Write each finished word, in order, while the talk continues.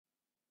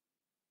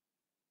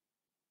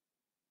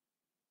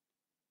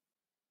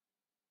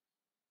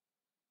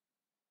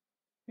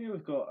Here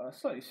we've got a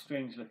slightly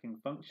strange looking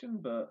function,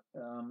 but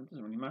it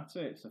doesn't really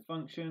matter. It's a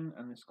function,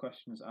 and this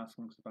question is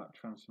asking us about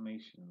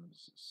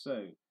transformations.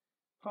 So,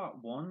 part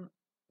 1,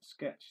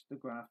 sketch the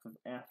graph of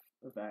f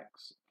of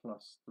x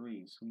plus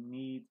 3. So we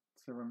need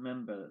to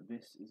remember that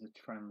this is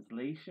a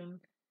translation.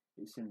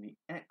 It's in the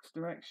x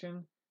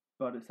direction,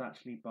 but it's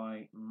actually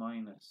by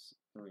minus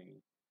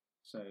 3.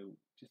 So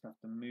just have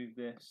to move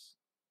this.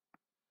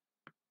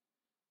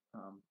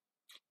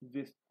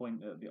 This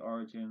point at the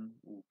origin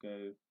will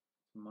go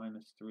to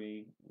minus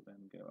 3, will then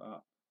go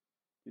up.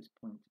 This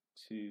point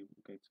 2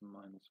 will go to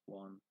minus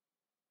 1.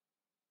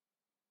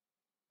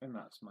 And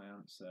that's my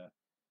answer.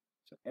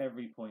 So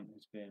every point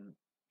has been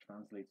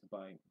translated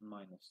by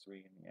minus 3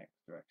 in the x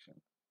direction.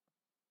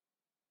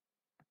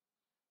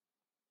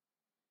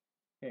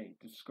 Okay,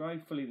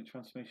 describe fully the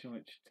transformation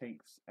which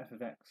takes f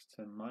of x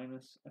to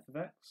minus f of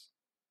x.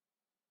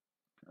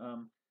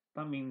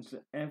 That means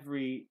that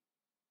every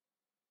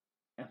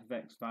f of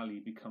x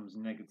value becomes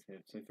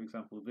negative. So for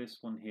example, this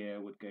one here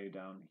would go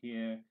down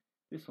here.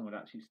 This one would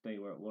actually stay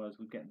where it was.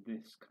 We'd get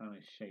this kind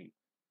of shape.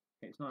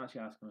 Okay, it's not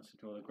actually asking us to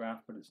draw the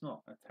graph, but it's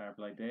not a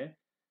terrible idea.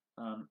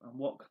 And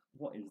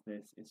what is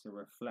this? It's a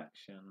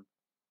reflection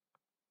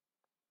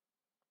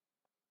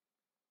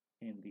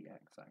in the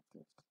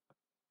x-axis.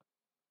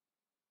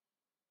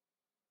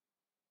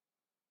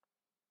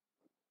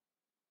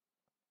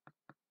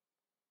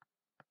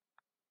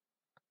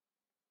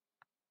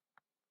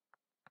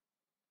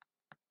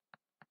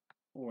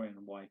 Or in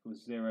y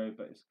equals 0,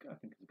 but I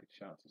think it's a good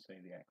shout to say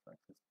the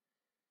x-axis.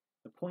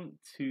 The point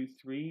 2,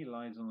 3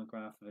 lies on the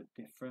graph of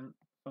a different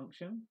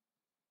function.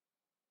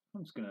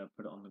 I'm just going to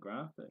put it on the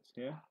graph that's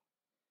here.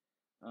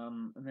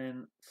 And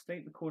then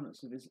state the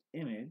coordinates of this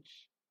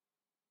image.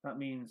 That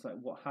means like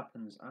what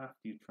happens after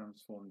you've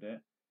transformed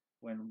it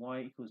when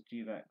y equals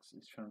g of x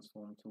is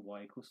transformed to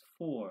y equals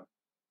 4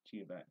 g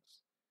of x.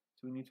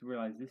 So we need to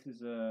realize this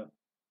is a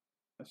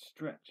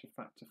stretch of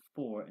factor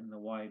 4 in the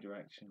y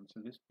direction. So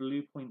this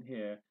blue point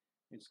here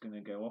is going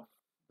to go off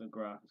the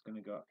graph, it's going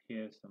to go up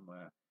here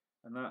somewhere.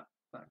 And that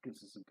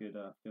gives us a good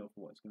feel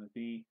for what it's going to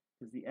be,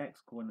 because the x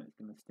coordinate is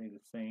going to stay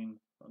the same.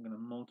 But I'm going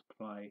to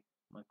multiply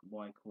my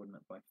y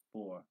coordinate by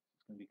 4.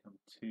 It's going to become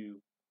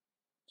 2,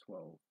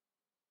 12.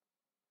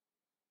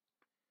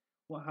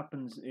 What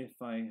happens if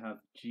I have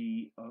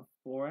g of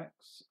 4x?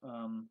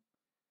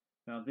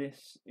 Now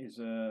this is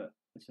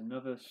it's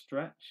another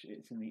stretch.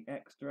 It's in the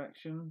x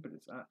direction, but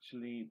it's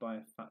actually by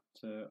a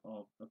factor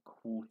of a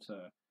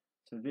quarter.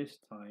 So this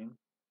time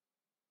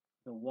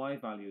the y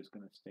value is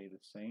going to stay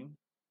the same,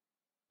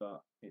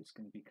 but it's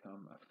going to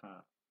become a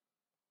half.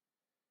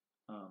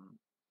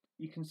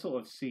 You can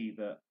sort of see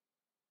that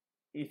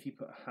if you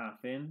put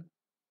half in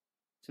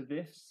to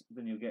this,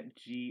 then you'll get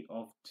g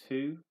of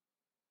 2,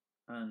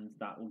 and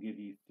that will give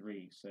you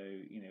 3. So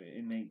you know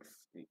it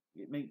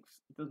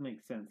does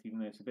make sense, even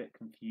though it's a bit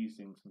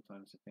confusing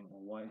sometimes to think,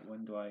 well,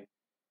 when do I,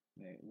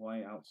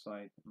 y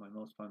outside am I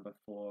multiplying by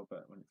 4,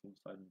 but when it's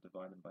inside I'm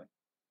dividing by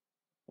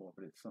 4.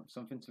 But it's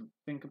something to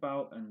think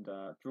about, and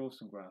draw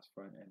some graphs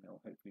for it, and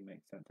it'll hopefully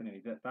make sense.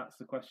 Anyway, that's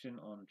the question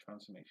on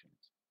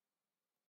transformations.